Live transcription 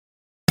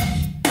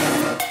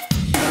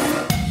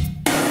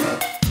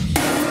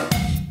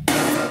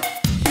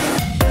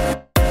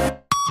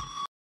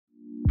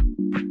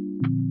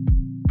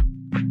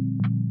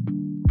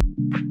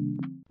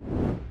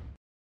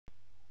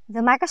The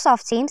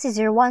Microsoft Teams is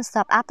your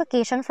one-stop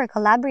application for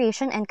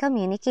collaboration and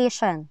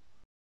communication.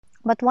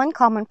 But one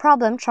common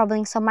problem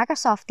troubling some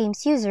Microsoft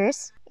Teams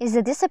users is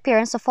the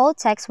disappearance of old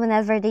text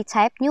whenever they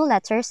type new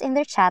letters in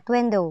their chat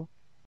window.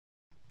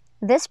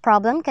 This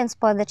problem can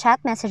spoil the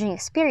chat messaging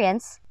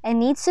experience and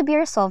needs to be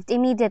resolved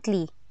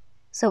immediately.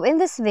 So in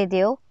this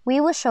video, we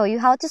will show you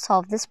how to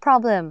solve this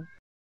problem.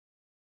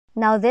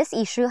 Now this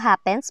issue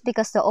happens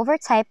because the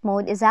OVERTYPE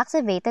mode is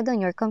activated on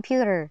your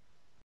computer.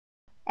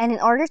 And in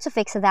order to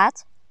fix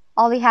that,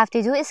 all you have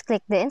to do is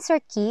click the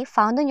Insert key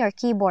found on your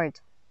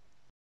keyboard.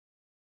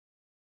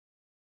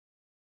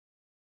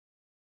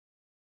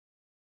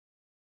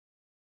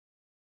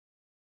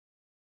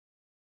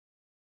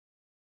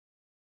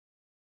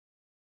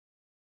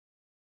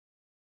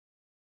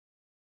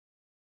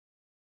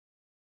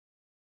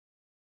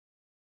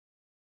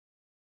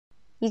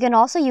 You can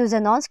also use a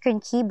non-screen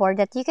keyboard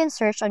that you can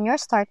search on your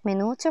Start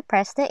menu to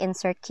press the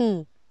Insert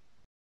key.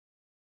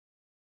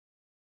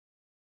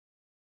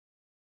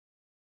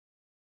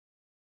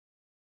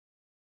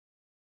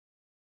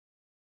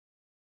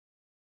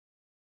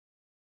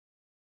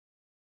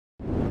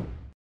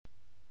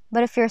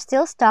 But if you're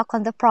still stuck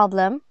on the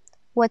problem,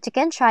 what you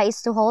can try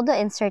is to hold the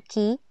Insert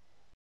key,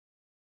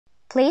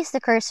 place the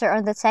cursor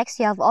on the text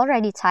you have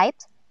already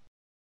typed,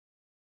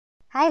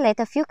 highlight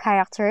a few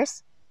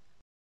characters,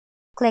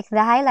 click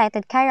the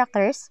highlighted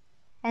characters,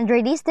 and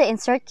release the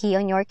Insert key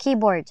on your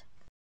keyboard.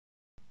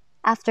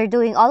 After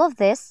doing all of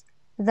this,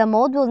 the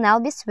mode will now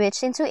be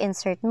switched into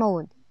Insert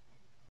mode.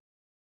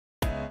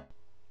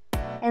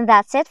 And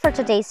that's it for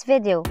today's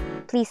video.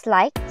 Please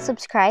like,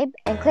 subscribe,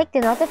 and click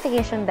the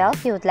notification bell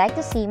if you would like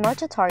to see more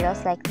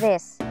tutorials like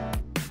this.